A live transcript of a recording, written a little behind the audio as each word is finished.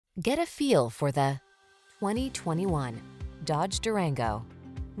Get a feel for the 2021 Dodge Durango.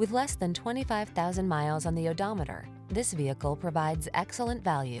 With less than 25,000 miles on the odometer, this vehicle provides excellent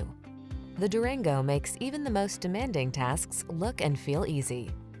value. The Durango makes even the most demanding tasks look and feel easy.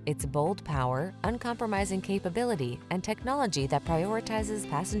 Its bold power, uncompromising capability, and technology that prioritizes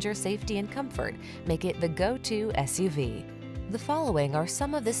passenger safety and comfort make it the go-to SUV. The following are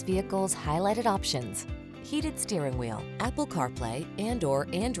some of this vehicle's highlighted options: heated steering wheel, Apple CarPlay and/or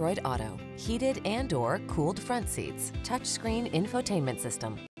Android Auto, heated and/or cooled front seats, touchscreen infotainment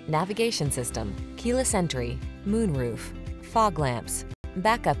system, navigation system, keyless entry, moonroof, fog lamps,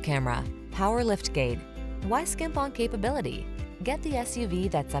 backup camera, power liftgate. Why skimp on capability? Get the SUV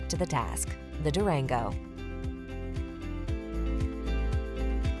that's up to the task, the Durango.